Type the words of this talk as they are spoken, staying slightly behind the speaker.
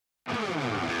It's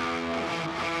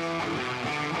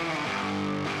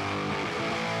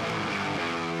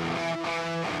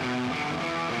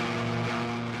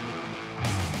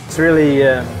really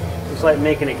it's like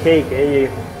making a cake. You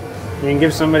can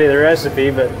give somebody the recipe,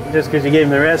 but just because you gave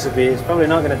them the recipe, it's probably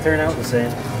not going to turn out the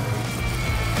same.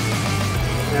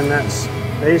 And that's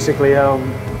basically how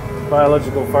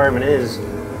biological farming is.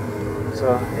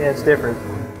 So yeah, it's different.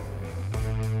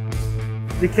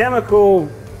 The chemical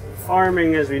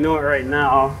farming as we know it right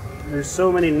now, there's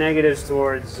so many negatives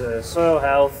towards soil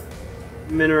health,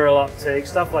 mineral uptake,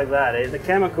 stuff like that. The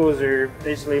chemicals are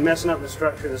basically messing up the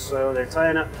structure of the soil, they're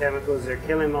tying up chemicals, they're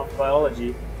killing off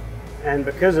biology, and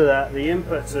because of that, the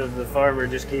inputs of the farmer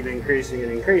just keep increasing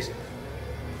and increasing.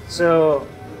 So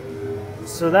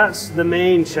that's the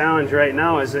main challenge right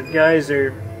now, is that guys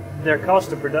their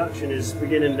cost of production is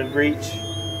beginning to breach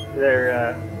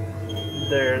their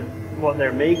what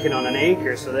they're making on an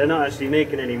acre, so they're not actually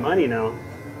making any money now.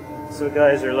 So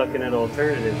guys are looking at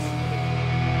alternatives.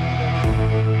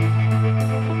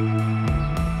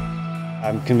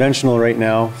 I'm conventional right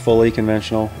now, fully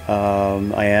conventional.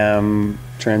 I am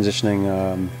transitioning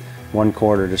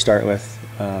 1/4 to start with.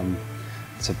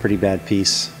 It's a pretty bad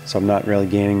piece, so I'm not really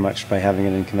gaining much by having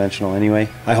it in conventional anyway.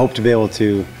 I hope to be able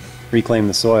to reclaim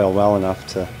the soil well enough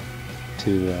to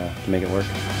make it work.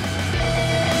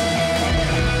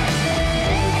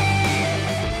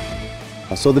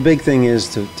 So the big thing is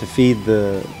to feed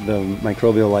the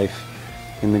microbial life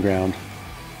in the ground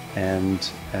and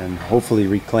hopefully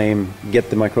get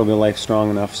the microbial life strong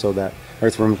enough so that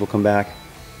earthworms will come back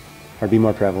or be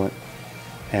more prevalent,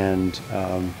 and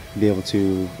be able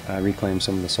to reclaim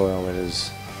some of the soil that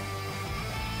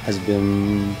has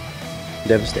been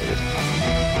devastated.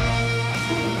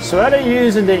 So out of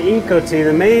using the EcoTea,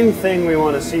 the main thing we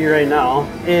want to see right now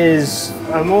is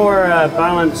a more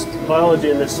balanced biology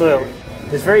in the soil.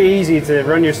 It's very easy to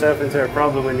run yourself into a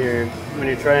problem when you're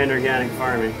trying organic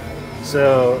farming.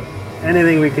 So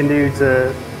anything we can do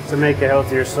to make a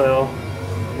healthier soil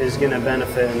is going to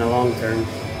benefit in the long term.